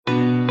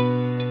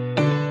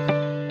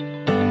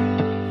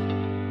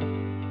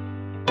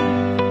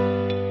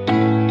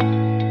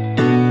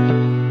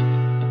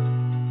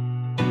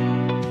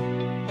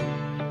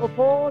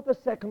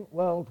Second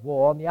World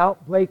War and the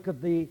outbreak of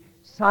the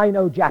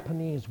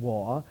Sino-Japanese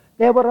War,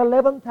 there were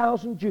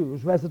 11,000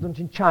 Jews resident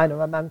in China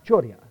and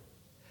Manchuria.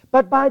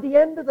 But by the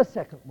end of the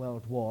Second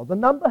World War, the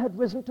number had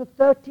risen to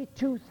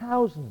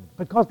 32,000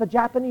 because the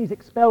Japanese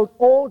expelled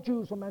all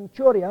Jews from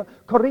Manchuria,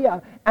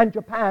 Korea, and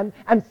Japan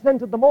and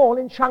centered them all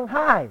in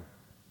Shanghai.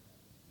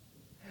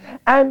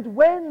 And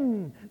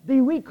when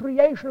the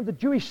recreation of the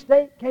Jewish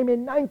state came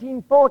in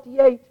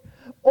 1948,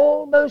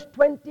 almost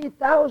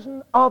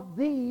 20,000 of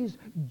these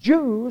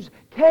Jews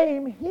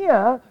came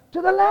here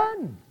to the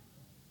land.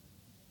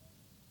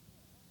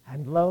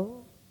 And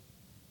lo,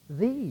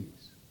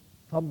 these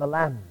from the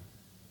land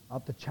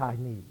of the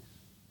Chinese.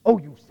 Oh,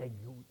 you say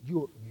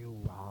you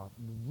are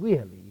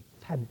really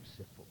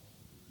fanciful.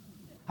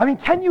 I mean,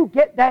 can you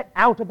get that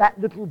out of that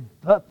little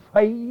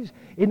phrase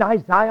in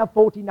Isaiah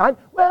 49?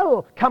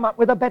 Well, come up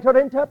with a better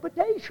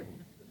interpretation.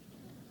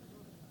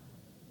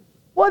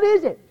 What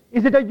is it?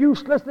 Is it a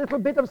useless little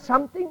bit of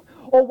something?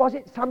 Or was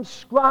it some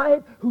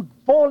scribe who,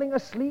 falling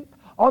asleep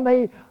on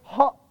a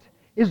hot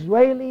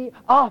Israeli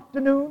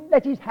afternoon,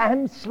 let his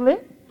hand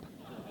slip?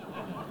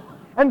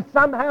 And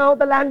somehow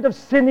the land of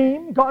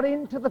Sinim got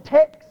into the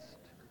text?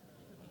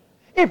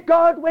 If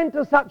God went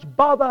to such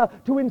bother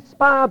to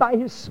inspire by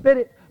his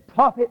Spirit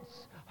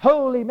prophets,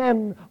 holy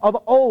men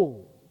of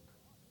old,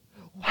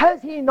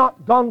 has he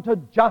not gone to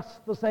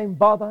just the same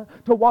bother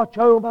to watch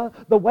over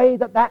the way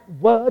that that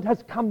word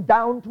has come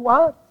down to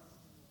us?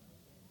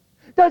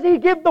 Does he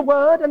give the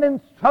word and then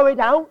throw it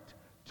out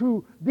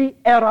to the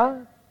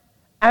error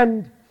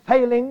and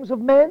failings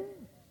of men?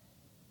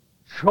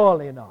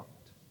 Surely not.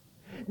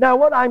 Now,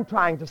 what I'm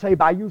trying to say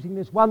by using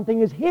this one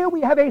thing is here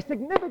we have a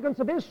significance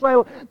of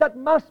Israel that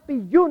must be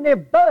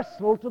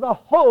universal to the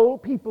whole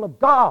people of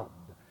God.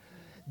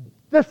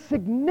 The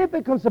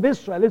significance of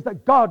Israel is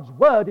that God's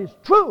word is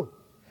true.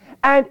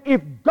 And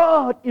if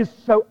God is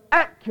so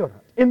accurate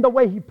in the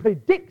way he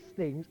predicts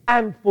things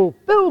and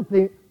fulfills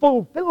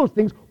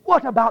things,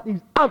 what about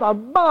these other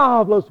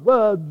marvelous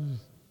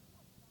words?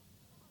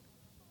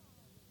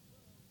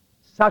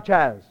 Such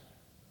as,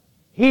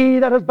 he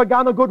that has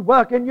begun a good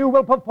work in you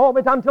will perform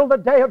it until the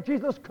day of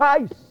Jesus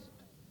Christ.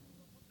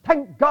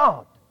 Thank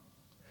God.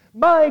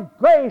 My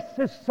grace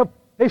is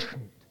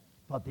sufficient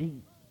for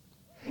thee.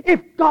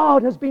 If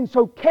God has been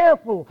so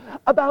careful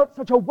about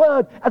such a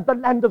word as the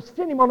land of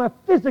Sinim on a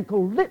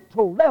physical,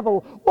 literal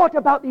level, what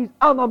about these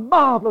other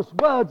marvelous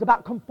words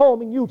about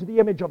conforming you to the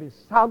image of his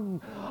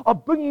Son,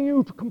 of bringing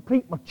you to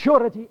complete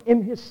maturity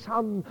in his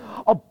Son,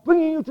 of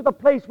bringing you to the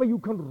place where you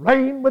can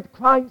reign with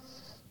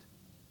Christ?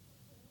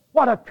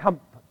 What a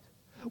comfort.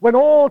 When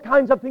all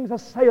kinds of things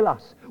assail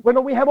us,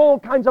 when we have all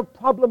kinds of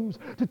problems,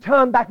 to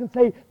turn back and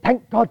say,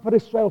 thank God for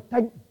Israel,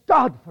 thank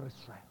God for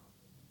Israel.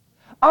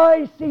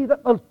 I see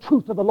that the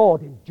truth of the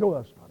Lord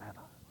endures forever.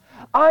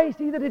 I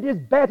see that it is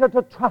better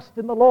to trust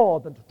in the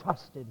Lord than to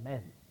trust in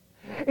men.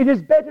 It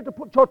is better to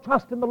put your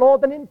trust in the Lord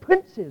than in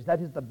princes.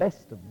 That is the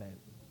best of men.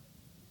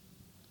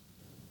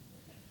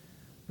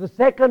 The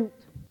second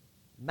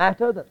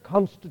matter that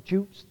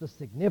constitutes the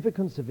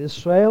significance of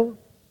Israel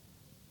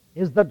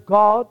is that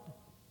God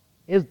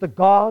is the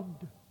God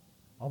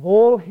of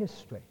all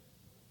history,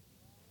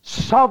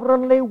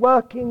 sovereignly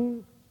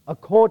working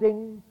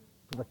according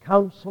to the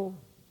counsel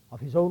of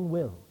his own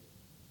will.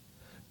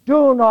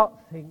 Do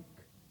not think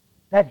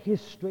that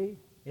history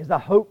is a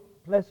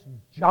hopeless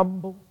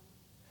jumble,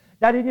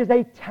 that it is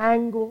a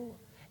tangle,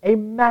 a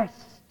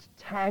massed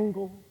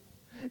tangle,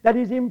 that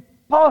is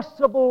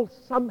impossible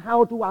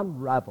somehow to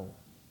unravel.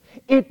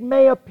 It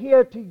may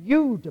appear to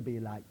you to be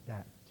like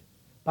that,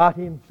 but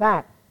in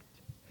fact,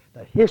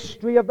 the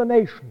history of the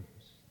nations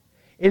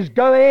is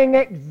going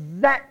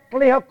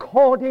exactly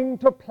according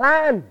to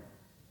plan.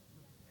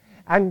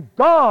 And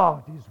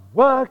God is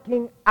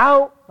working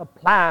out the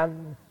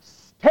plan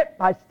step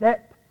by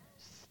step,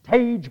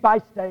 stage by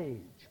stage.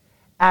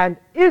 And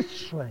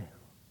Israel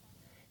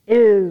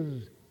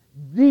is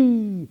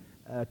the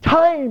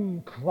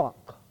time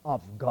clock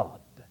of God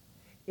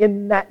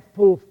in that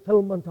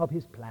fulfillment of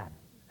his plan.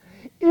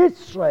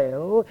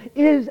 Israel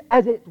is,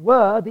 as it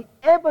were, the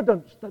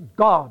evidence that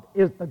God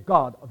is the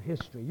God of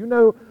history. You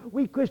know,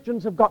 we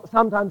Christians have got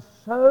sometimes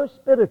so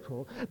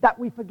spiritual that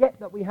we forget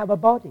that we have a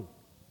body.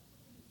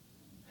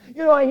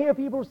 You know, I hear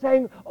people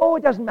saying, oh,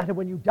 it doesn't matter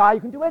when you die.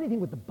 You can do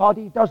anything with the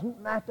body.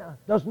 Doesn't matter.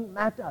 Doesn't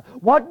matter.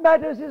 What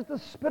matters is the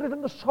spirit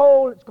and the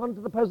soul. It's gone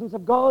to the presence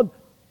of God.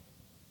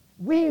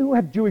 We who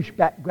have Jewish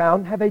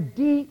background have a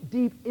deep,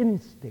 deep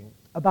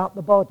instinct about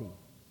the body.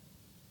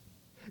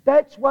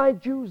 That's why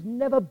Jews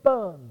never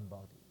burn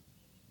bodies.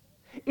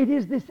 It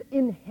is this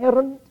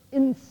inherent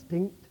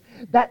instinct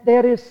that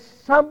there is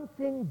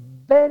something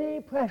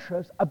very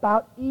precious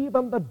about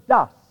even the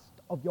dust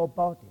of your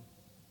body.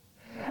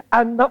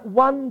 And that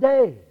one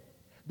day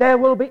there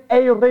will be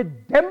a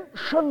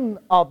redemption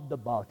of the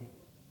body.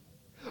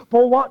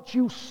 For what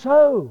you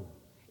sow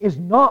is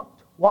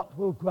not what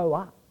will grow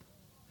up.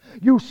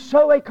 You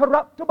sow a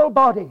corruptible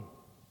body,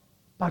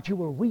 but you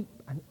will reap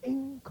an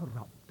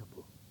incorruptible.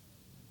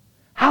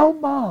 How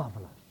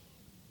marvelous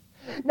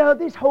Now,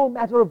 this whole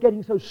matter of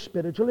getting so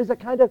spiritual is a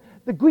kind of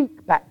the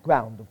Greek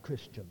background of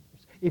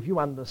Christians, if you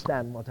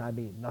understand what I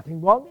mean.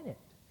 Nothing wrong in it.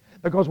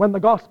 Because when the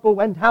gospel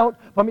went out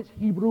from its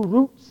Hebrew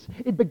roots,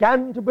 it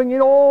began to bring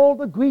in all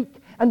the Greek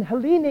and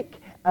Hellenic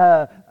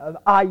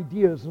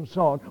ideas and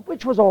so on,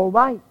 which was all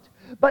right.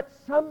 But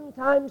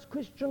sometimes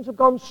Christians have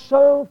gone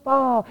so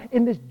far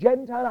in this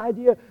Gentile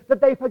idea that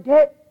they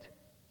forget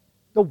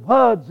the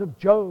words of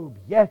Job,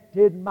 "Yet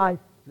in my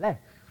flesh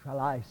shall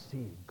I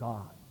see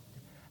God.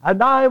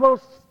 And I will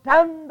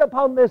stand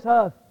upon this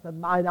earth,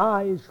 and mine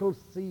eyes shall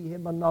see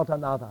him and not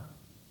another."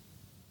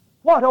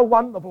 What a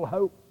wonderful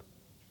hope.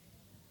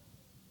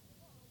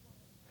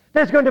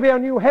 There's going to be a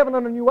new heaven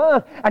and a new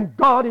earth, and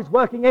God is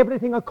working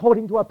everything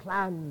according to a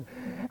plan.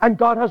 And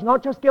God has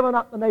not just given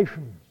up the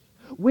nations.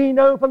 We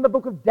know from the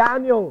book of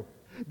Daniel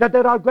that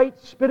there are great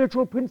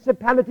spiritual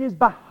principalities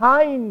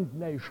behind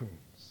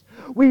nations.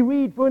 We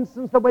read, for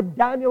instance, that when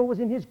Daniel was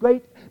in his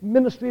great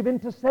ministry of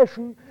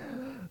intercession,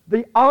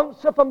 the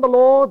answer from the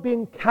Lord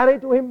being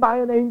carried to him by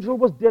an angel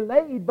was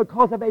delayed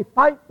because of a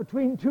fight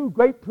between two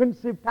great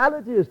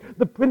principalities,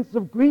 the prince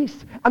of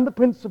Greece and the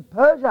prince of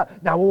Persia.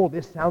 Now, all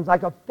this sounds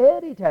like a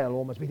fairy tale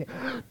almost. We think,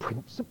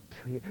 Prince of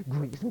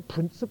Greece and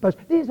Prince of Persia.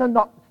 These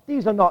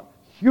are not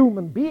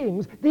human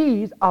beings.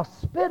 These are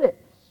spirits.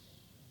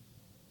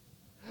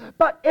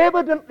 But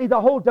evidently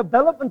the whole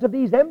development of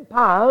these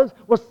empires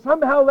was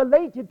somehow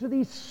related to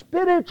these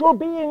spiritual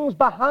beings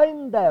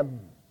behind them.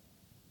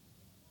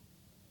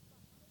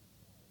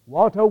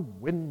 What a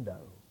window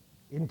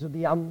into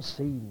the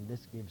unseen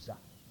this gives us.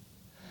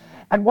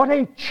 And what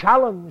a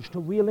challenge to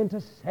real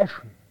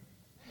intercession.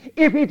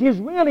 If it is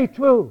really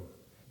true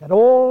that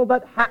all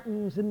that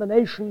happens in the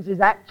nations is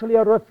actually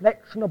a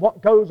reflection of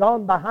what goes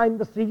on behind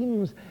the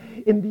scenes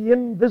in the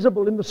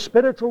invisible, in the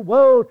spiritual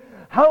world,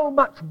 how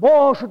much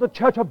more should the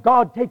Church of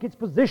God take its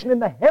position in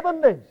the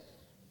heavenlies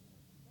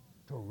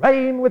to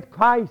reign with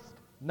Christ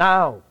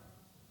now?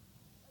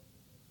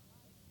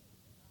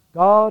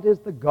 God is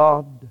the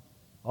God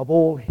of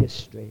all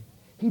history.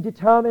 He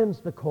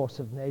determines the course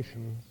of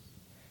nations.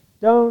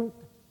 Don't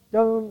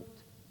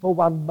for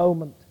one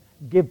moment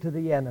give to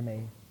the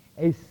enemy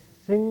a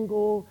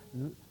single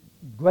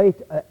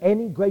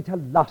any greater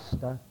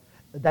luster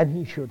than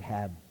he should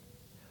have.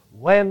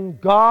 When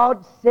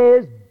God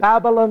says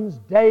Babylon's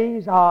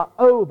days are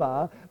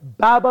over,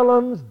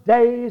 Babylon's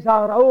days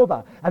are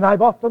over. And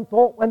I've often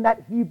thought when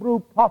that Hebrew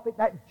prophet,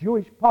 that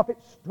Jewish prophet,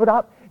 stood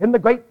up in the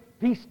great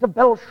feast of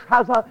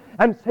Belshazzar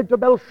and said to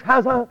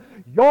Belshazzar,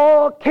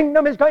 "Your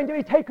kingdom is going to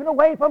be taken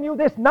away from you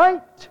this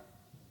night."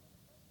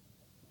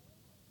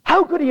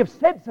 How could he have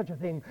said such a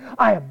thing?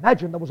 I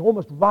imagine there was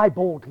almost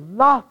ribald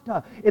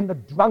laughter in the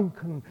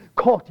drunken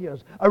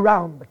courtiers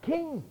around the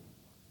king.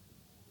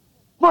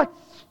 What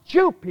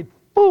stupid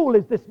fool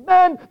is this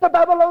man? The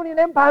Babylonian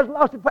Empire has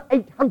lasted for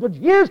 800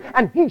 years,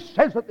 and he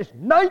says that this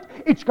night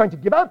it's going to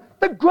give up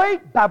the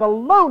great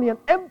Babylonian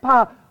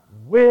Empire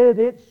with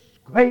its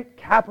great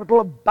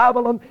capital of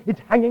Babylon, its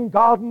hanging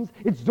gardens,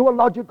 its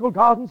zoological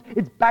gardens,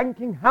 its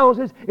banking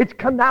houses, its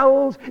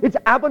canals, its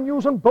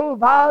avenues and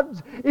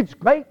boulevards, its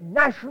great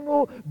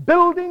national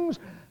buildings.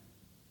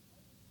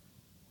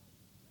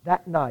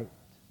 That night,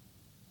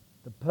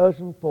 the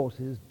Persian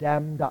forces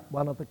dammed up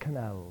one of the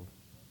canals,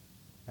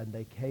 and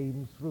they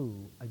came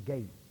through a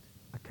gate,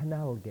 a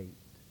canal gate,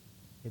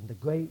 in the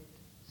great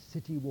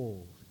city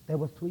walls. There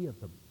were 3 of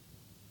them.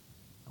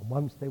 And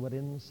once they were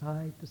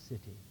inside the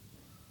city,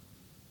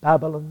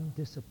 Babylon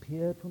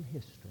disappeared from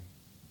history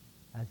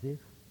as if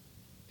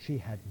she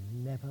had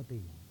never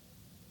been.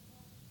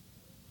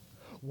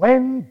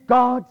 When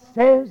God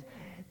says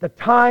the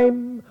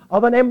time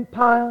of an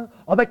empire,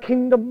 of a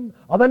kingdom,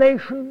 of a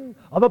nation,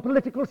 of a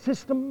political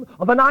system,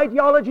 of an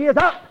ideology is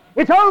up,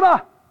 it's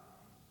over.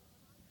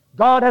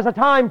 God has a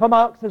time for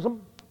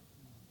Marxism.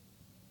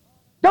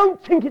 Don't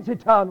think it's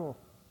eternal.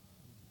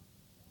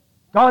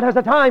 God has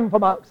a time for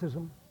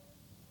Marxism.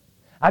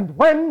 And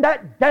when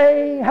that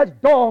day has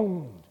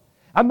dawned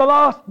and the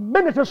last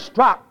minute has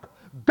struck,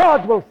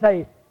 God will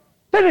say,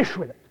 "Finish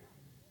with it."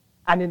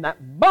 And in that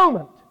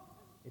moment,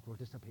 it will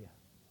disappear.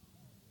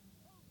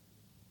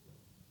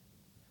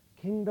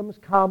 Kingdoms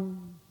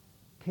come,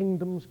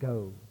 kingdoms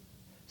go.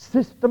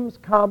 Systems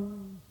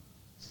come,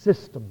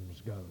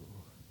 systems go.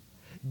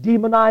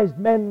 Demonized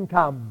men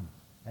come,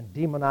 and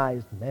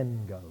demonized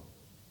men go.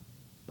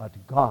 But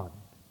God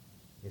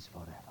is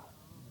forever.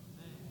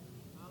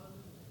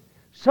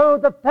 So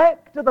the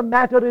fact of the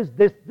matter is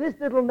this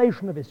little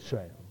nation of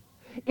Israel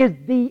is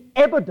the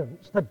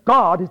evidence that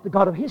God is the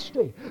God of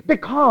history.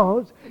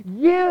 Because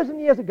years and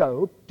years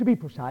ago, to be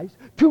precise,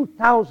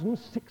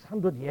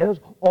 2,600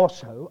 years or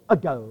so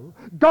ago,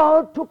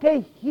 God took a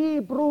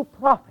Hebrew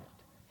prophet,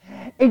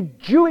 a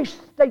Jewish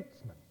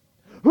statesman,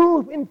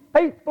 who in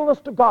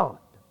faithfulness to God,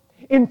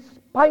 in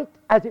spite,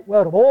 as it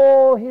were, of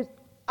all his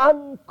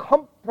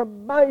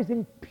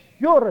uncompromising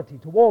purity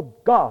toward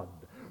God,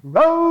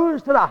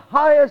 rose to the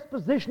highest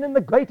position in the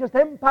greatest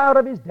empire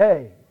of his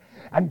day,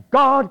 And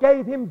God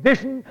gave him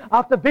vision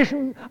after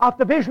vision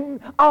after vision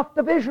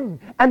after vision.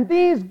 And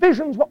these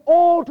visions were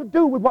all to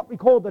do with what we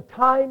call the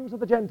times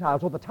of the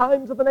Gentiles, or the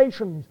times of the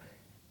nations.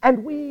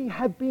 And we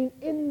have been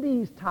in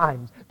these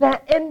times.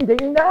 They're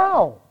ending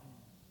now.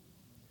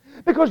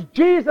 Because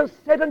Jesus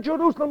said, and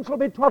Jerusalem shall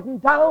be trodden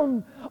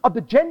down of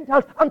the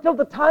Gentiles until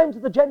the times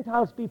of the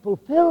Gentiles be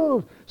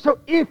fulfilled. So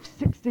if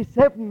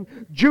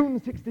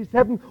June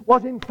 67,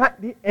 was in fact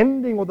the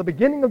ending or the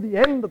beginning of the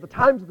end of the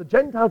times of the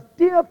Gentiles,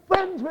 dear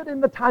friends, we're in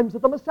the times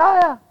of the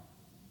Messiah.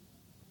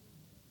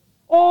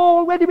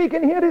 Already we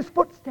can hear his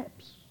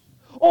footsteps.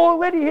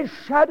 Already his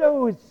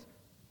shadow is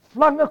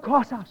flung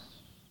across us.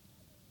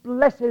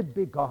 Blessed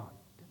be God.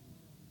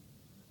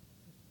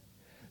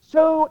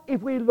 So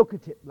if we look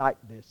at it like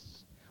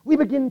this, we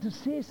begin to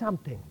see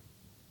something.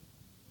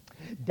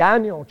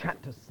 Daniel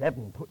chapter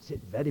 7 puts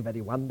it very,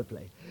 very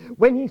wonderfully.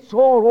 When he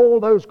saw all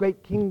those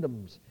great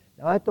kingdoms,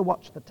 now I have to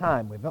watch the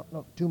time, we've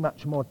not too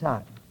much more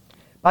time.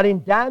 But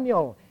in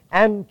Daniel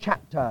and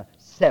chapter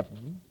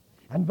 7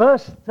 and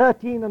verse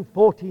 13 and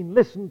 14,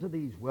 listen to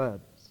these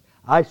words.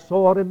 I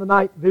saw in the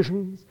night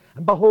visions,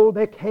 and behold,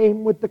 there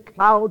came with the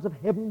clouds of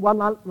heaven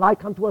one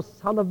like unto a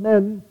son of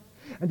men,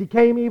 and he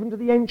came even to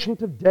the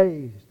Ancient of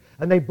Days.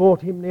 And they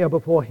brought him near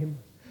before him.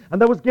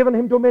 And there was given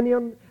him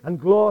dominion and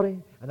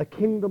glory and a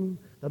kingdom,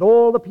 that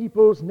all the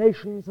peoples,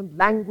 nations, and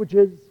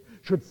languages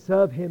should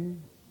serve him.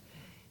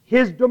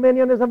 His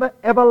dominion is an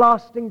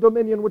everlasting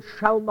dominion which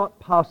shall not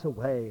pass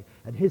away,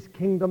 and his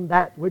kingdom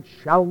that which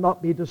shall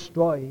not be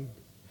destroyed.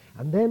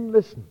 And then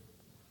listen.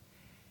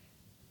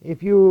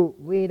 If you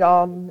read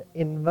on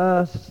in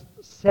verse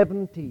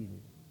 17,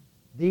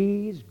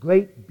 these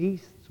great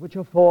beasts which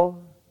are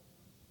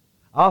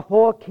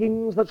four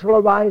kings that shall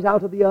arise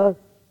out of the earth,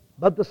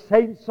 but the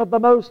saints of the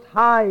Most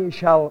High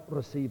shall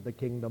receive the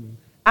kingdom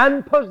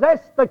and possess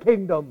the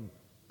kingdom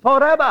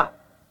forever,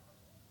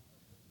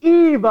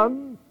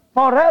 even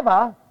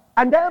forever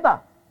and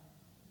ever.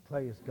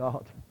 Praise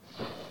God.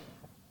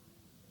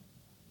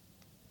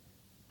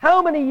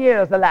 How many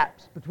years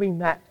elapsed between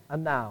that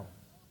and now?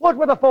 What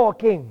were the four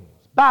kings?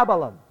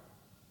 Babylon,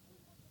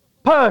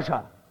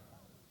 Persia,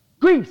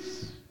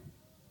 Greece,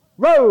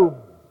 Rome,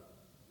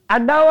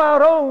 and now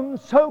our own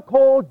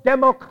so-called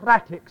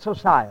democratic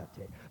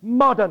society,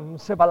 modern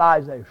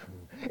civilization.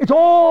 It's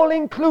all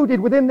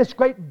included within this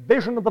great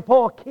vision of the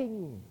four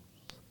kings.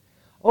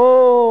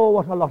 Oh,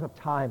 what a lot of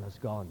time has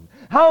gone.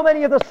 How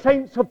many of the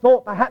saints have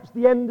thought perhaps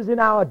the end is in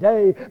our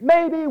day?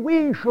 Maybe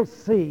we shall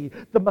see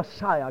the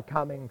Messiah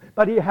coming,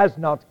 but he has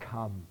not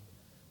come.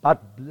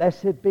 But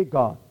blessed be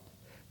God.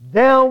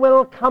 There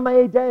will come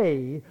a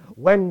day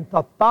when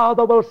the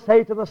Father will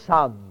say to the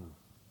Son,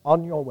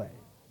 on your way.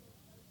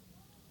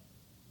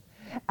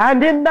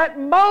 And in that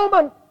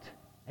moment,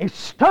 a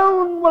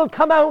stone will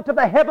come out of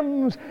the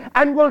heavens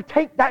and will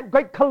take that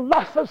great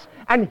colossus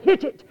and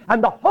hit it,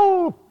 and the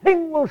whole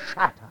thing will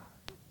shatter.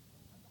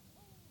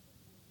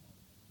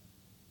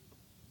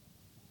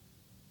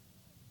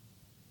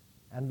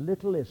 And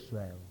little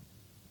Israel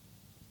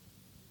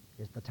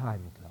is the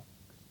time clock.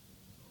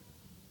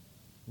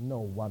 No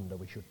wonder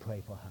we should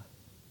pray for her.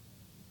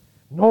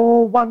 No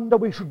wonder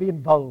we should be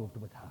involved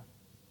with her.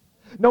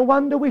 No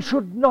wonder we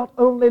should not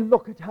only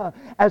look at her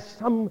as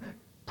some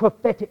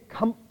prophetic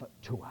comfort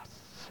to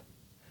us,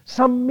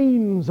 some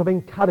means of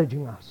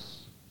encouraging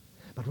us,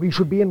 but we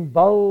should be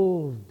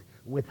involved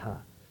with her.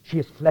 She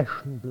is flesh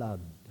and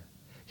blood.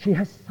 She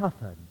has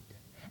suffered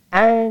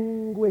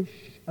anguish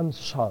and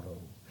sorrow,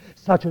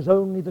 such as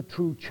only the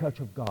true Church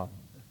of God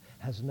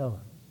has known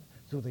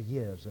through the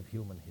years of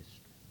human history.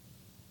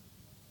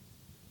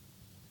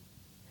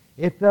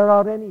 If there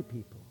are any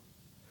people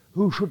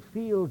who should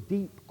feel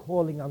deep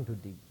calling unto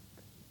deep,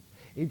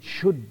 it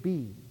should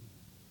be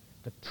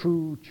the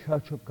true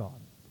Church of God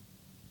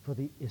for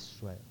the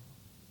Israel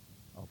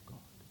of God.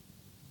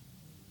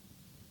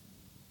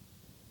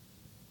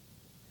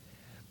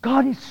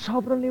 God is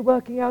sovereignly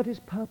working out his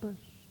purpose.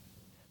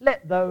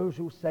 Let those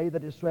who say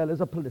that Israel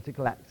is a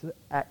political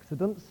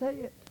accident say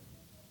it.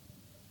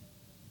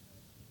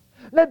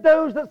 Let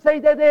those that say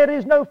that there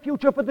is no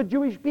future for the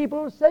Jewish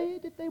people say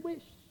it if they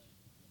wish.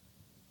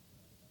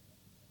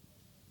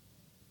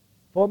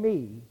 For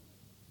me,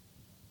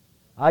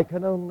 I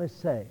can only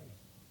say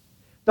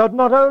that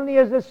not only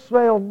is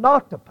Israel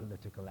not a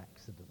political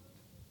accident,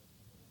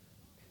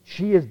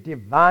 she is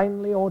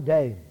divinely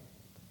ordained.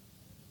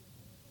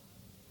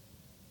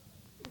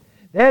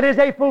 There is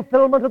a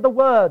fulfillment of the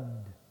word,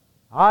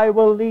 I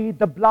will lead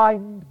the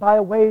blind by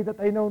a way that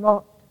they know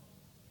not.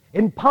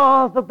 In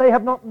paths that they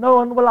have not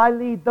known will I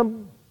lead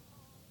them.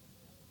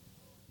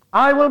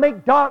 I will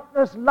make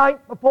darkness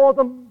light before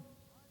them,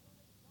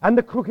 and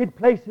the crooked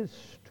places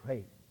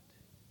straight.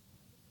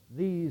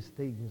 These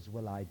things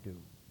will I do,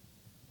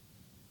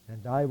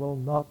 and I will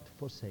not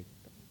forsake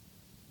them.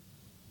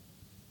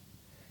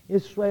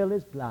 Israel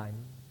is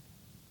blind.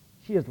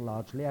 She is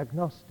largely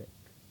agnostic.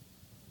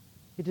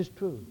 It is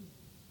true.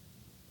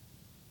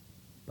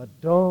 But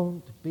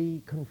don't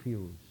be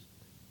confused.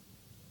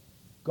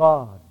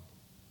 God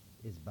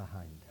is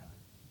behind her.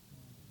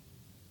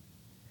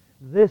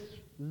 This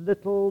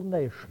little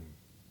nation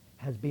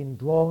has been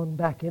drawn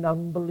back in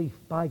unbelief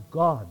by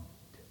God,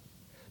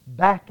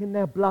 back in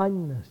their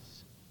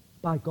blindness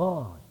by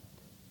God.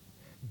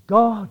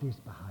 God is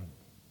behind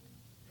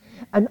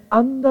it. And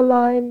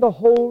underlying the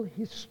whole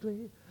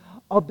history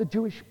of the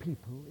Jewish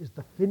people is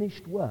the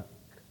finished work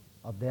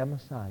of their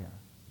Messiah,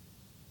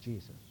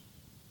 Jesus.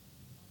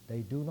 They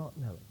do not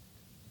know it.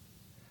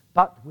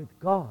 But with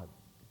God,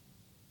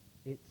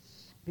 it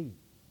speaks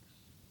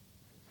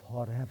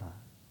forever.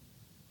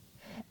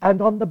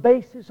 And on the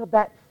basis of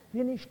that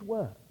finished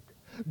work,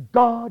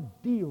 God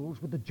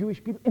deals with the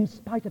Jewish people in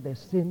spite of their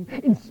sin,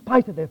 in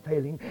spite of their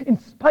failing, in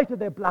spite of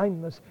their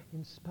blindness,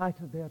 in spite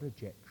of their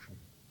rejection.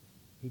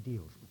 He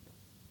deals with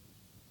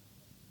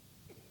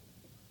them.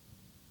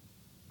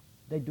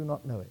 They do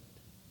not know it,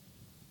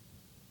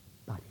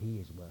 but he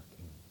is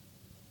working.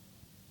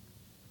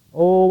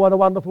 Oh, what a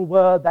wonderful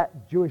word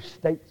that Jewish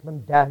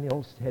statesman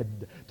Daniel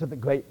said to the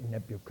great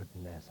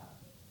Nebuchadnezzar.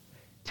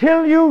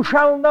 Till you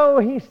shall know,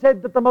 he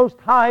said, that the Most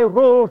High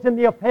rules in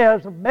the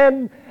affairs of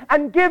men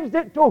and gives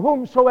it to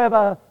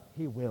whomsoever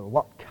he will.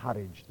 What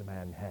courage the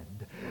man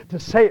had to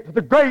say it to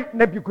the great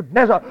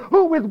Nebuchadnezzar,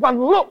 who with one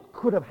look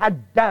could have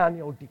had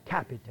Daniel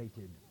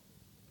decapitated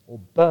or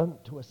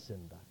burnt to a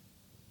cinder.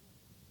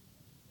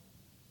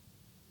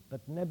 But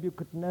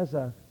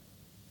Nebuchadnezzar,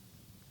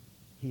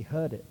 he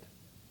heard it.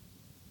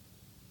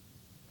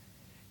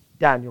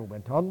 Daniel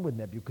went on with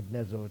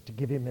Nebuchadnezzar to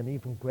give him an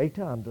even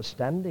greater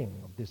understanding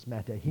of this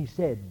matter. He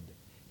said,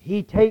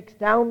 he takes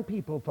down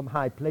people from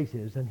high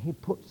places and he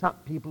puts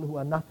up people who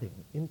are nothing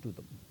into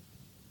them.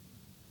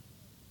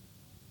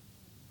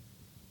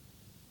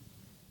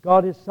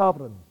 God is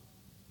sovereign.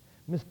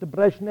 Mr.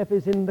 Brezhnev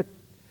is in the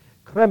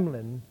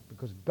Kremlin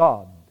because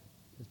God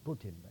has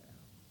put him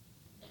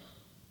there.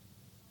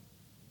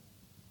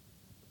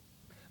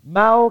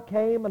 Mao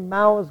came and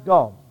Mao is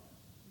gone.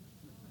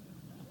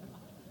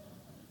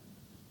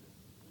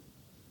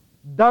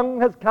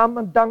 Dung has come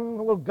and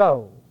Dung will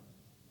go.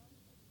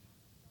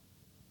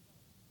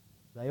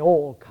 They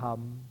all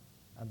come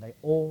and they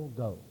all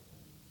go.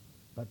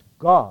 But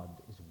God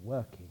is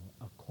working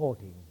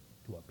according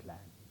to a plan.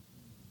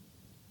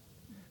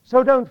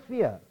 So don't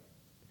fear.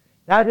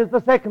 That is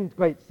the second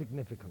great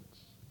significance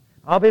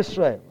of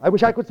Israel. I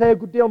wish I could say a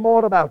good deal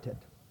more about it.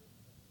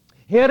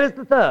 Here is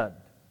the third.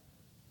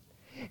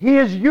 He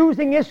is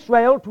using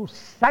Israel to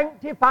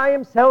sanctify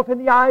himself in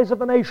the eyes of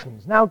the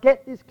nations. Now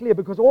get this clear,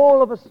 because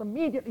all of us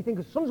immediately think,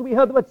 as soon as we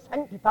heard the word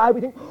sanctify,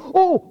 we think,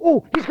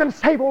 oh, he's going to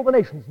save all the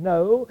nations.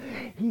 No,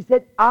 he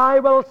said,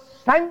 I will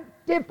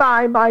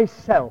sanctify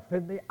myself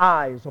in the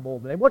eyes of all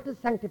the nations. What does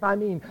sanctify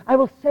mean? I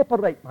will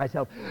separate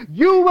myself.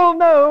 You will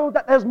know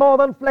that there's more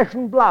than flesh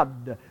and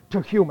blood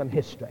to human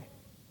history.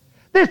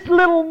 This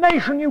little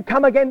nation you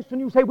come against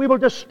and you say, we will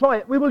destroy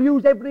it. We will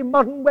use every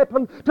modern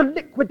weapon to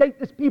liquidate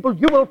this people.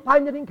 You will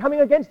find that in coming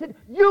against it,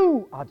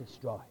 you are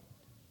destroyed.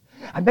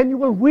 And then you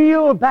will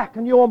reel back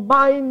and your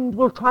mind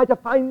will try to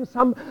find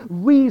some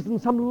reason,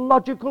 some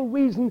logical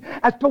reason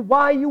as to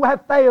why you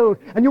have failed.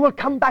 And you will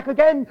come back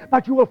again,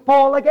 but you will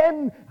fall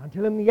again,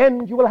 until in the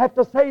end you will have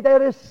to say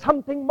there is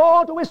something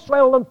more to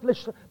Israel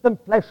than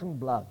flesh and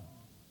blood.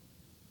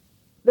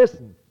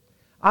 Listen.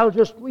 I'll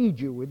just read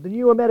you with the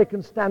New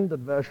American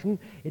Standard Version.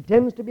 It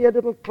tends to be a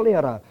little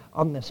clearer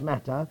on this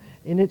matter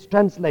in its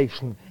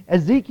translation.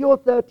 Ezekiel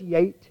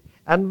 38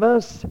 and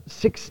verse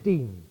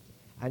 16.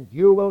 And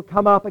you will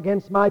come up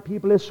against my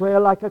people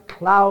Israel like a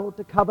cloud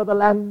to cover the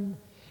land.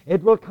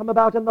 It will come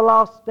about in the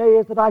last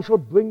days that I shall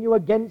bring you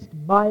against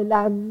my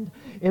land,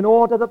 in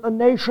order that the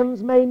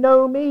nations may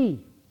know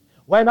me,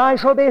 when I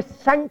shall be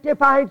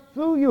sanctified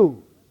through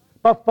you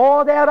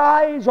before their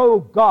eyes, O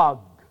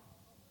Gog.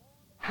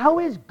 How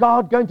is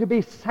God going to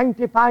be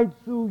sanctified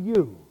through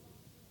you?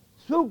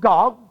 Through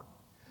Gog?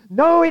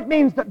 No, it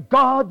means that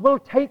God will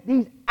take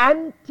these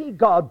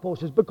anti-God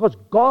forces, because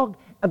Gog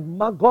and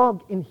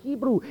Magog in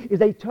Hebrew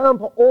is a term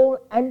for all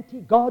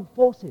anti-God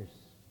forces.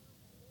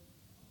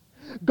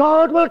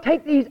 God will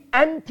take these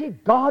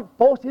anti-God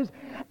forces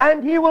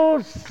and he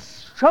will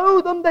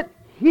show them that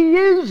he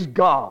is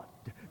God.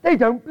 They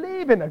don't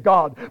believe in a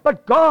God,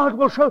 but God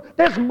will show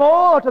there's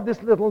more to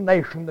this little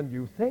nation than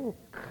you think.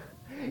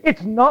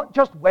 It's not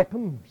just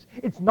weapons.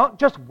 It's not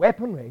just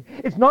weaponry.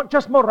 It's not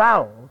just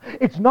morale.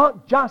 It's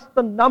not just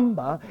the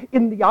number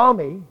in the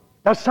army.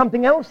 There's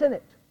something else in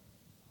it.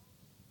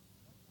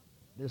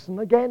 Listen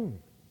again.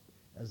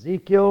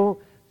 Ezekiel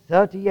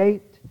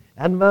 38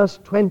 and verse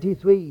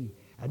 23.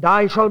 And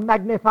I shall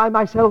magnify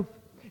myself,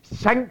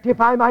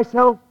 sanctify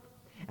myself,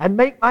 and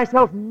make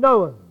myself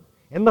known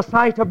in the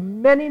sight of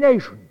many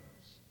nations,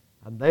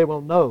 and they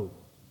will know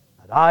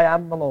that I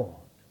am the Lord.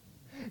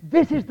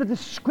 This is the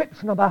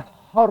description of a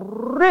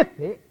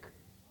horrific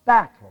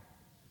battle.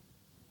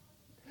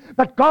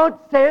 But God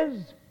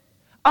says,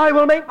 I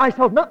will make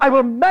myself known, I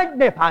will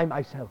magnify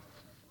myself.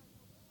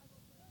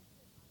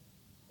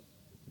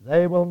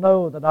 They will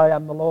know that I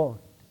am the Lord.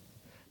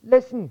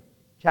 Listen,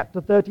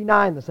 chapter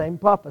 39, the same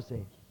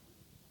prophecy.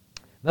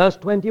 Verse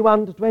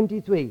 21 to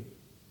 23.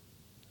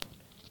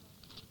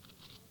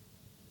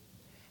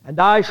 And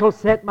I shall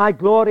set my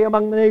glory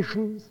among the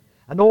nations,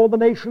 and all the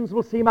nations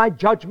will see my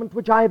judgment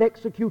which I have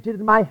executed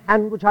in my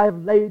hand, which I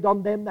have laid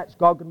on them, that's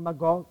Gog and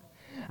Magog.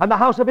 And the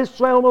house of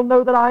Israel will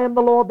know that I am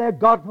the Lord their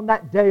God from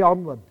that day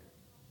onward.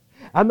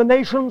 And the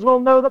nations will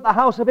know that the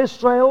house of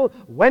Israel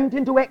went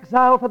into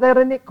exile for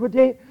their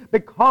iniquity,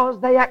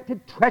 because they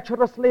acted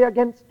treacherously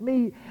against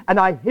me, and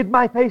I hid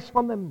my face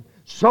from them.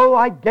 So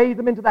I gave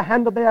them into the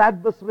hand of their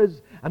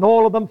adversaries, and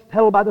all of them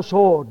fell by the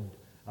sword.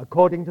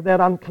 According to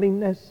their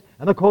uncleanness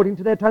and according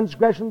to their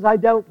transgressions I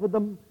dealt with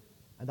them,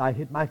 and I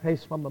hid my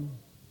face from them.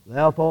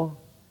 Therefore,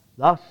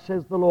 thus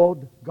says the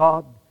Lord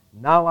God,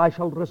 now I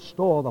shall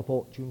restore the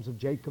fortunes of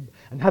Jacob,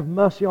 and have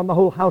mercy on the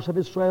whole house of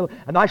Israel,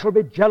 and I shall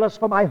be jealous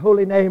for my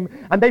holy name,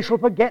 and they shall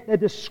forget their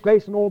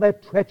disgrace and all their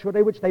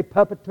treachery which they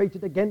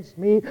perpetrated against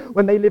me,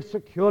 when they lived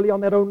securely on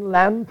their own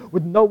land,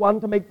 with no one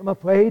to make them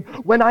afraid.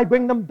 When I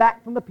bring them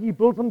back from the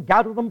peoples, and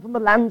gather them from the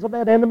lands of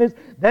their enemies,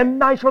 then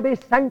I shall be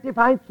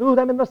sanctified through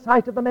them in the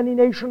sight of the many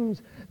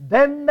nations.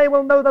 Then they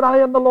will know that I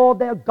am the Lord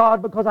their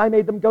God, because I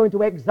made them go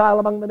into exile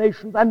among the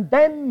nations, and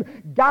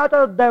then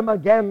gathered them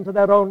again to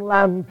their own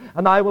land,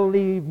 and I will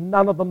leave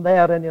none of them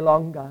there any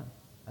longer.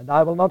 And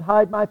I will not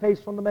hide my face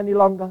from them any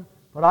longer,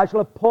 for I shall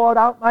have poured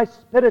out my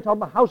spirit on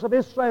the house of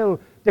Israel,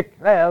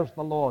 declares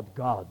the Lord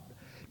God.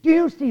 Do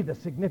you see the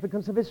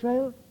significance of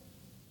Israel?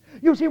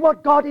 You see,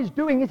 what God is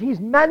doing is he's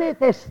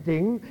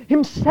manifesting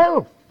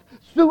himself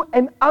through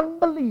an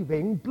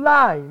unbelieving,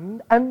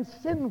 blind, and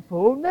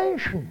sinful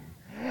nation.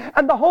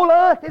 And the whole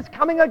earth is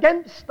coming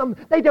against them.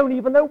 They don't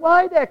even know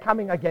why they're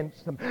coming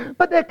against them.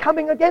 But they're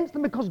coming against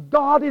them because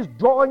God is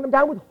drawing them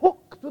down with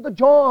hook through the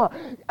jaw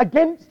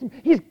against him.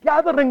 He's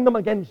gathering them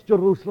against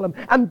Jerusalem.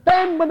 And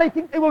then when they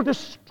think they will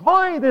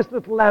destroy this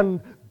little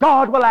land,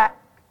 God will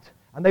act,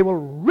 and they will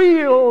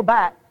reel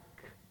back.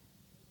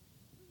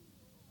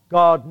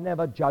 God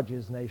never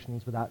judges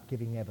nations without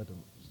giving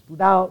evidence,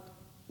 without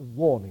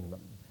warning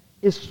them.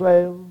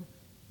 Israel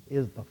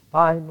is the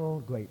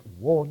final great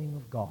warning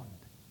of God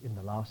in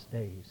the last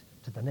days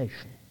to the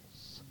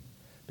nations.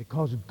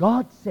 Because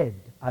God said,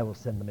 I will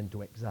send them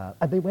into exile.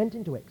 And they went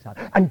into exile.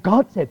 And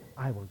God said,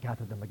 I will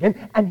gather them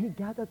again. And he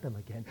gathered them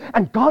again.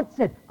 And God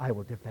said, I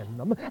will defend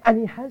them. And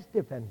he has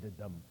defended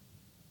them.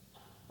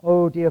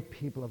 Oh, dear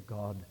people of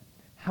God,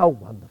 how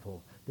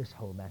wonderful this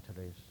whole matter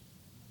is.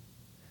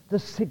 The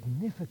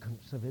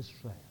significance of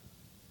Israel.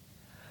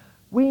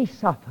 We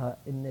suffer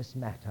in this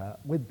matter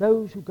with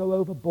those who go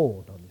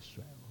overboard on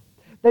Israel.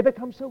 They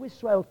become so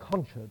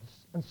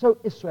Israel-conscious and so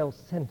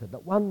Israel-centered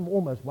that one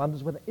almost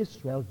wonders whether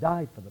Israel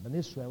died for them and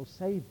Israel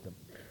saved them.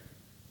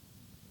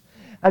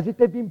 As if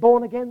they've been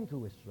born again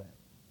through Israel.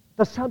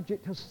 The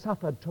subject has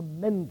suffered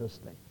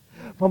tremendously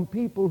from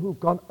people who've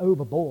gone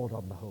overboard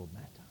on the whole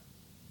matter.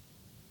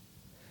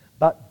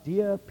 But,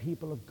 dear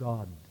people of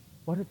God,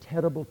 what a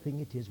terrible thing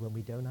it is when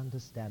we don't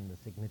understand the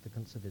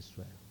significance of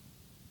Israel.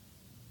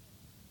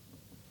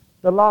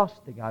 The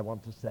last thing I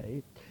want to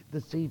say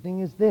this evening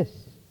is this.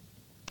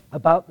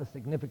 About the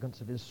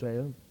significance of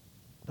Israel,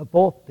 the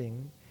fourth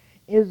thing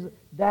is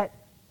that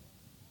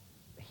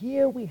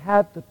here we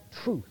have the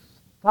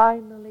truth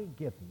finally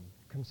given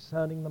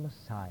concerning the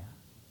Messiah.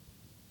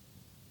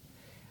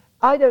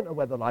 I don't know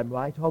whether I'm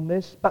right on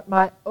this, but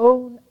my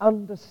own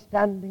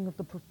understanding of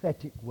the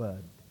prophetic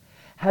word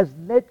has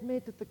led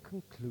me to the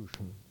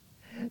conclusion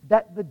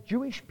that the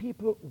Jewish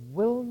people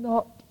will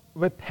not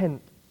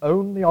repent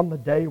only on the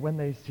day when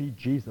they see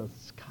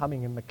Jesus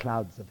coming in the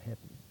clouds of heaven.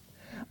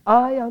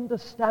 I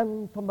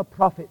understand from the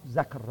prophet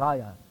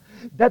Zechariah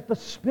that the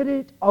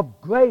spirit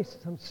of grace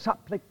and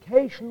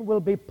supplication will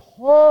be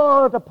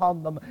poured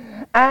upon them.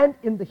 And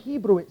in the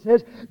Hebrew it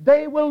says,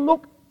 they will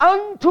look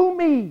unto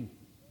me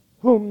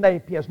whom they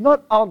pierced.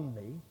 Not on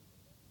me,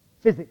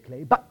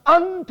 physically, but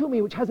unto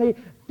me, which has a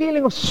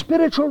feeling of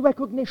spiritual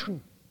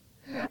recognition.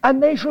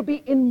 And they shall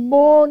be in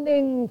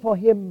mourning for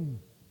him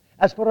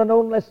as for an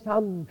only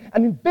son,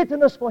 and in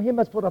bitterness for him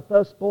as for a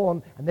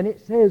firstborn. And then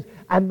it says,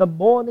 and the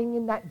mourning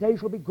in that day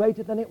shall be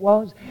greater than it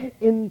was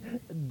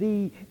in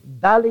the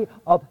valley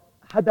of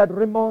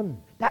Hadad-Rimmon.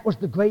 That was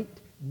the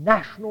great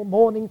national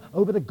mourning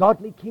over the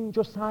godly King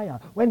Josiah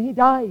when he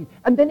died.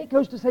 And then it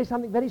goes to say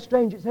something very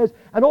strange. It says,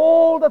 and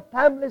all the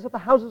families of the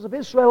houses of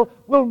Israel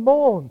will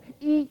mourn,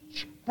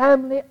 each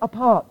family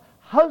apart,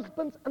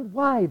 husbands and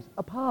wives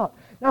apart.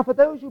 Now, for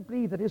those who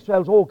believe that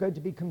Israel's all going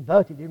to be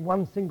converted in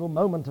one single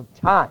moment of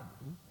time,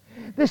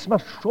 this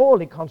must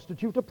surely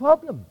constitute a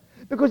problem.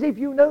 Because if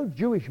you know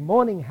Jewish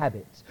mourning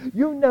habits,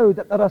 you know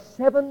that there are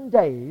 7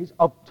 days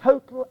of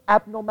total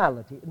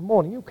abnormality in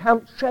mourning. You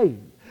can't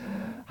shave.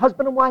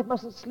 Husband and wife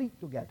mustn't sleep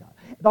together.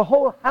 The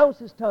whole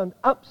house is turned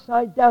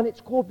upside down.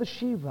 It's called the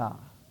Shiva,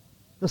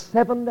 the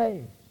 7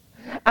 days.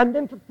 And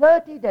then for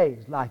 30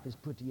 days, life is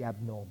pretty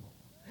abnormal.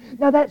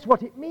 Now that's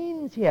what it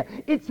means here.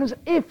 It's as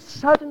if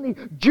suddenly,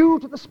 due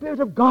to the Spirit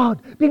of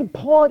God being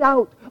poured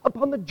out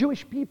upon the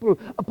Jewish people,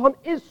 upon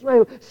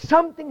Israel,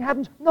 something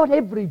happens. Not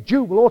every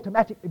Jew will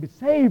automatically be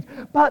saved,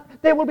 but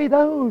there will be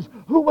those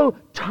who will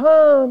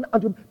turn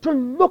unto him, to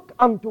look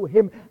unto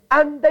him,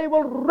 and they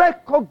will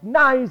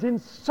recognize in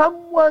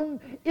someone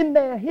in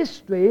their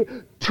history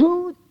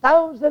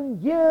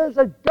 2,000 years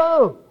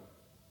ago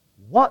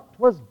what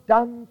was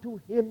done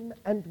to him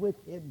and with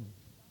him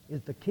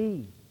is the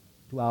key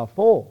to our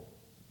fall,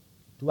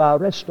 to our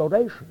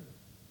restoration,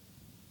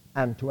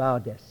 and to our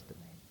destiny.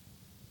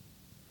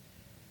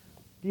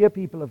 Dear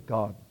people of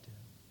God,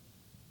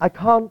 I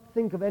can't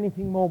think of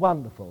anything more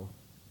wonderful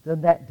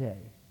than that day.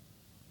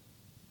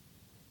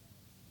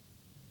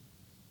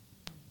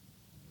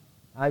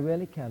 I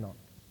really cannot.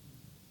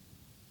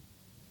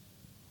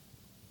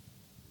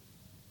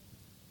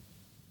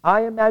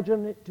 I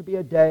imagine it to be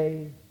a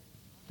day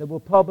that will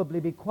probably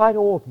be quite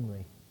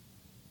ordinary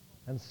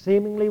and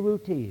seemingly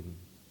routine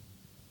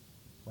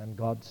when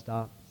God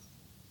starts.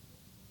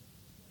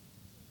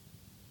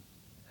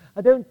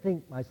 I don't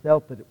think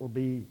myself that it will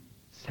be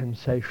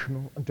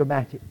sensational and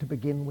dramatic to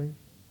begin with,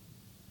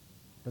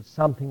 but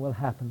something will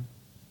happen.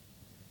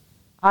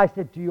 I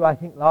said to you, I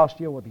think last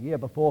year or the year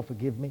before,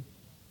 forgive me,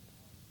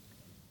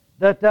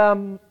 that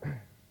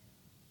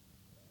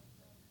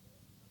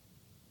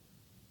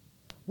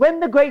when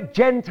the great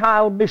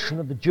Gentile mission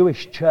of the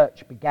Jewish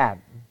church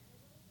began,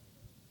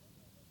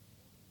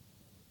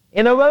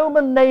 in a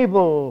Roman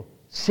naval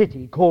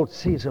city called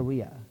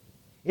Caesarea,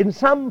 in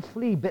some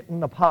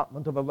flea-bitten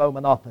apartment of a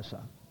Roman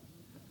officer,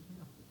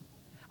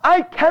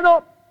 I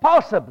cannot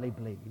possibly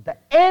believe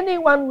that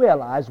anyone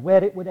realized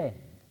where it would end,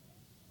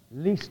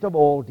 least of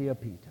all dear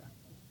Peter.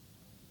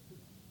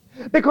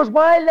 Because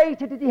why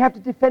later did he have to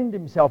defend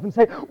himself and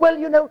say, well,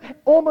 you know,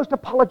 almost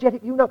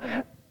apologetic, you know,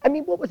 I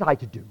mean, what was I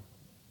to do?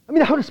 I mean,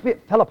 the Holy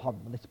Spirit fell upon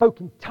them, and they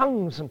spoke in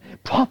tongues and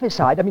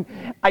prophesied. I mean,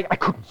 I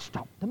couldn't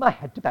stop them, I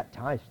had to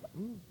baptize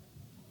them.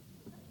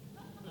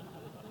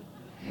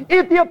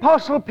 If the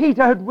Apostle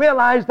Peter had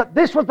realized that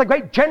this was the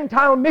great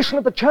Gentile mission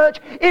of the church,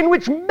 in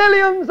which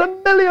millions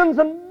and millions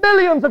and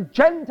millions of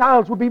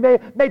Gentiles would be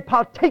made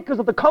partakers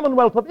of the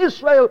commonwealth of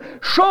Israel,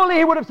 surely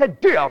he would have said,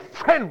 dear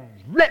friends,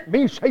 let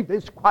me say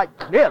this quite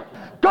clearly.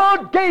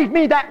 God gave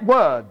me that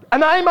word,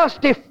 and I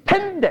must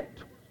defend it,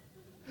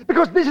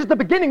 because this is the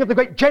beginning of the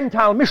great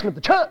Gentile mission of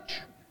the church.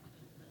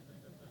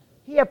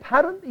 He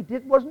apparently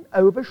wasn't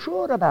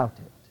oversure about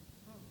it.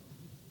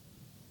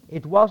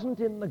 It wasn't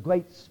in the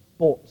great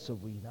sports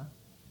arena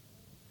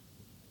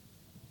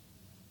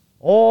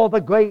or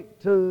the great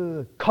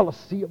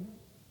Colosseum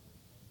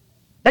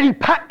that he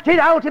packed it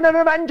out in an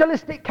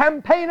evangelistic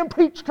campaign and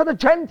preached to the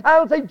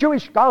Gentiles a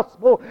Jewish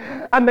gospel,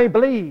 and they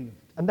believed.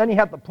 And then he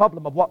had the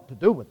problem of what to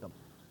do with them.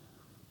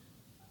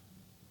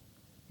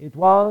 It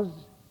was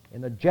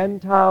in a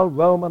Gentile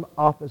Roman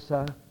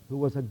officer who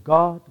was a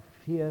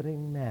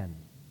God-fearing man,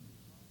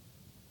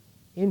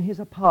 in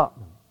his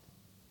apartment,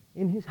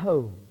 in his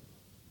home,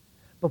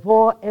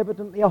 before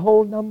evidently a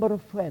whole number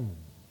of friends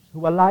who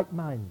were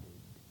like-minded,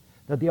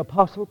 that the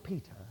Apostle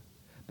Peter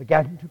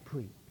began to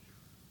preach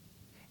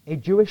a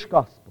Jewish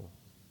gospel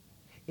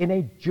in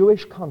a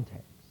Jewish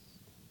context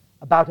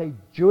about a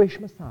Jewish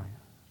Messiah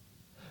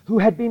who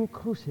had been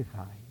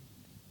crucified,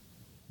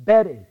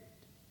 buried,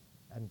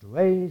 and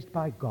raised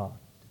by God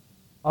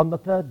on the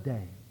third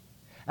day,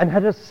 and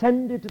had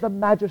ascended to the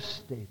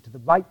majesty, to the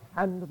right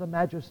hand of the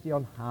majesty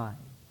on high,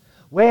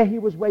 where he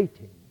was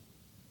waiting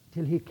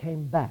till he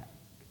came back.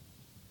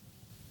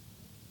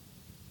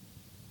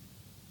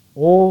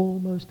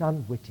 Almost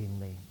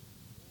unwittingly,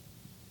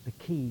 the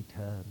key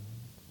turned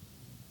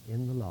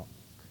in the lock,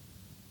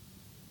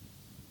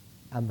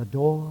 and the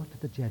door to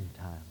the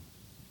Gentiles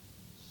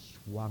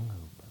swung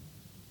open,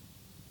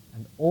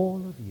 and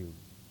all of you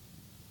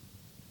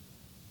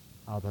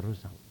are the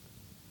result.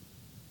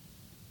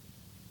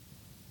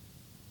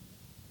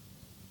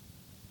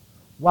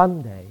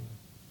 One day,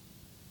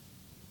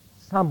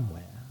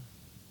 somewhere,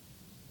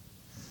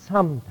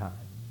 sometime,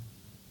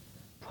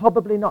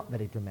 probably not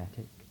very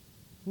dramatic,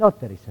 not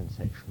very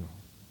sensational,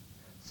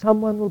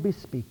 someone will be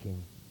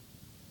speaking.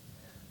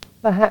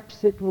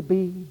 Perhaps it will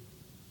be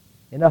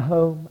in a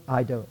home,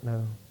 I don't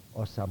know,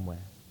 or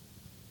somewhere.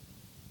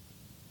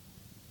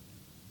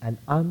 And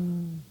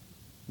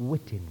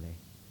unwittingly,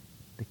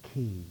 the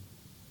key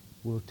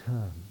will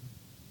turn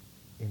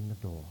in the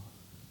door.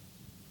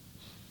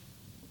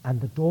 And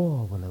the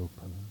door will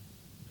open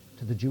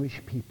to the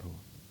Jewish people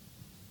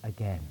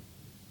again.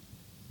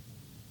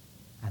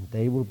 And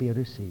they will be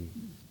received.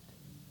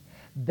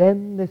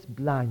 Then this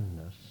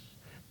blindness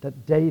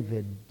that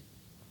David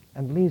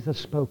and Lisa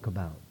spoke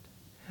about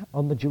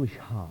on the Jewish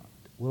heart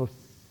will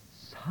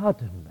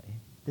suddenly,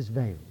 this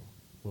veil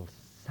will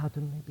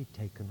suddenly be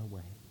taken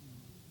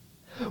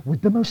away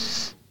with the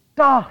most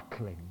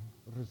startling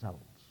results.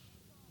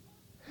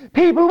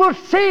 People will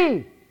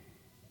see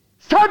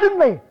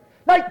suddenly,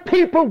 like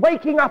people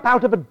waking up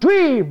out of a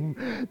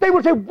dream. They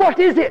will say, what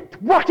is it?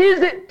 What is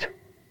it?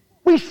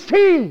 We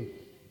see.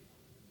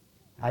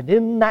 And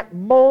in that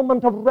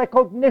moment of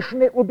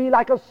recognition, it will be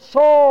like a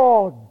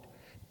sword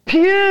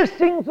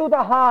piercing through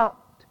the heart,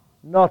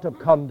 not of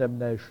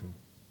condemnation,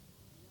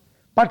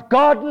 but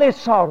godly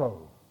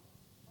sorrow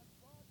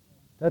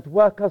that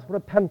worketh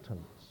repentance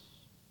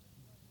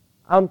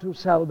unto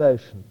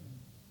salvation.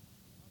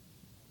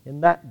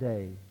 In that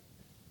day,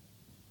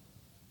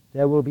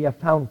 there will be a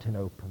fountain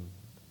opened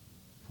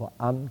for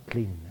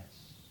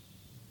uncleanness,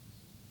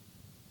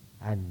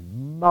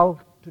 and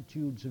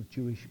multitudes of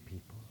Jewish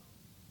people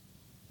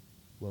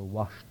will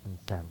wash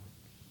themselves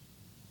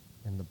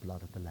in the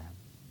blood of the Lamb.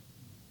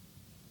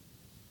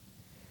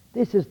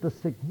 This is the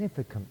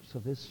significance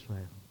of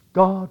Israel.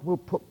 God will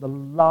put the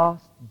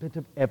last bit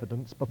of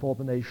evidence before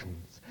the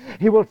nations.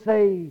 He will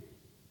say,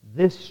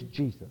 this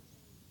Jesus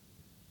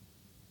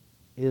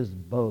is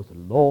both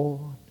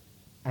Lord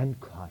and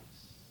Christ.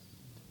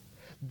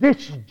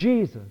 This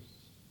Jesus,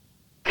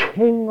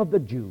 King of the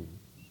Jews,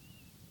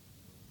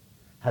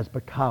 has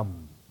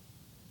become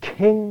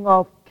King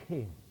of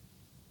kings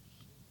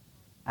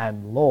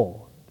and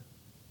Lord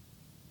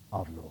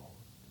of lords.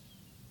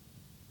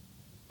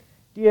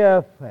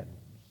 Dear friends,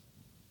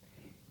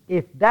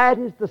 if that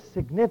is the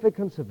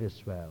significance of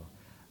Israel,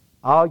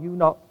 are you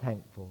not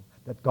thankful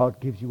that God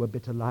gives you a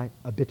bit of light?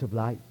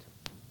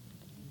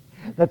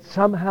 That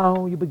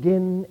somehow you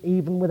begin,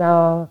 even with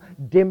our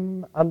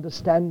dim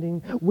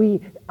understanding,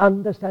 we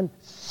understand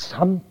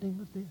something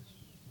of this.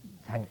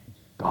 Thank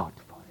God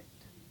for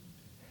it.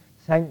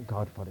 Thank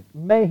God for it.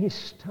 May he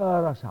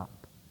stir us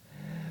up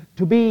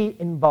to be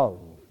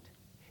involved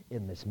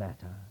in this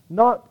matter,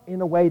 not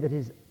in a way that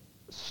is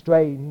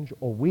strange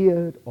or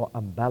weird or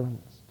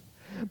unbalanced,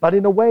 but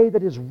in a way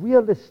that is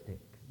realistic,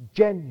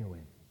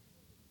 genuine,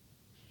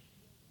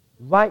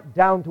 right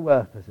down to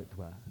earth, as it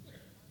were.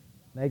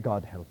 May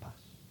God help us.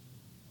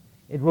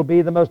 It will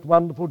be the most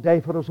wonderful day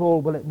for us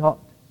all, will it not?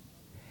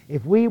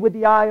 If we with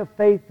the eye of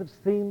faith have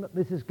seen that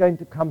this is going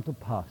to come to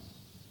pass,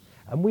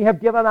 and we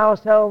have given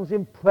ourselves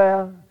in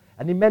prayer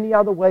and in many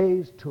other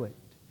ways to it,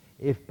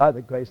 if by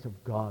the grace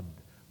of God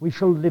we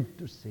shall live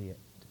to see it,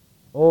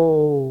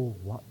 oh,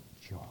 what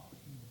joy!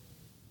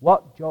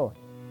 What joy!